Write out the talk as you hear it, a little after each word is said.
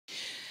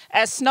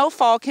As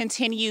snowfall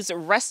continues,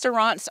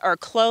 restaurants are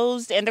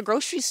closed and the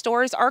grocery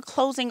stores are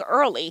closing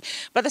early,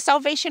 but the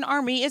Salvation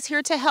Army is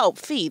here to help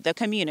feed the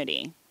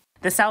community.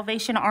 The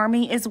Salvation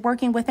Army is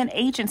working with an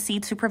agency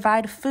to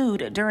provide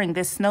food during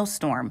this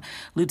snowstorm.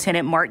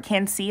 Lieutenant Mark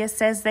Cancia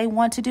says they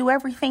want to do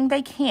everything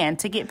they can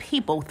to get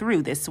people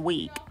through this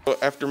week.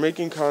 After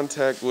making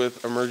contact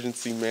with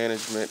Emergency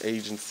Management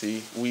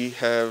Agency, we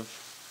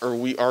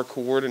are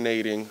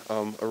coordinating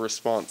a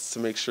response to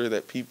make sure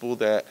that people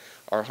that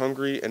are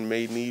hungry and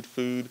may need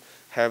food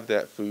have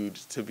that food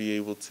to be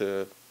able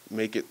to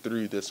make it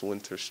through this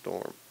winter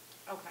storm.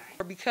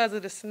 Because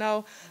of the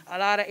snow, a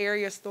lot of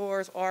area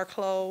stores are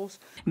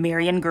closed.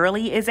 Marion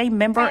Gurley is a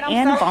member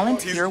and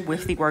volunteer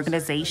with the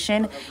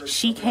organization.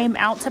 She came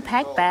out to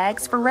pack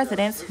bags for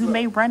residents who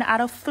may run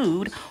out of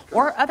food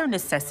or other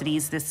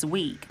necessities this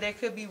week. They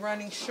could be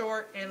running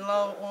short and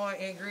low on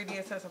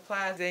ingredients and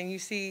supplies. And you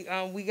see,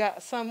 we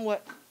got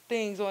somewhat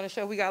things on the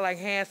show. We got like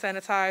hand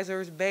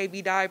sanitizers,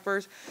 baby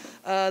diapers,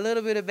 a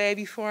little bit of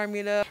baby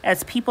formula.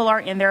 As people are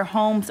in their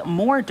homes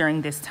more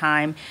during this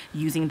time,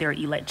 using their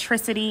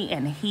electricity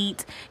and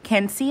heat,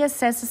 Cancia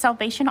says the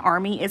Salvation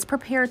Army is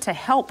prepared to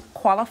help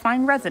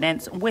qualifying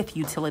residents with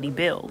utility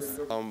bills.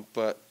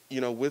 But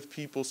with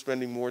people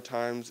spending more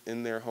times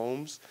in their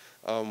homes,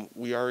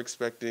 we are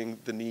expecting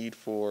the need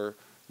for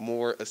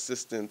more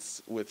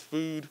assistance with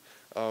food,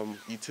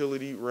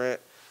 utility,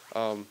 rent.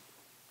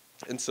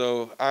 And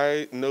so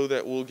I know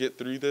that we'll get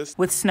through this.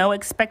 With snow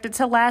expected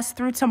to last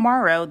through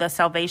tomorrow, the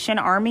Salvation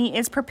Army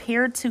is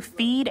prepared to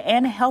feed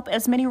and help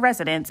as many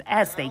residents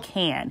as they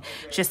can.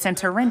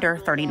 Jacinta Render,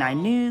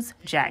 39 News,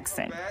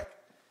 Jackson.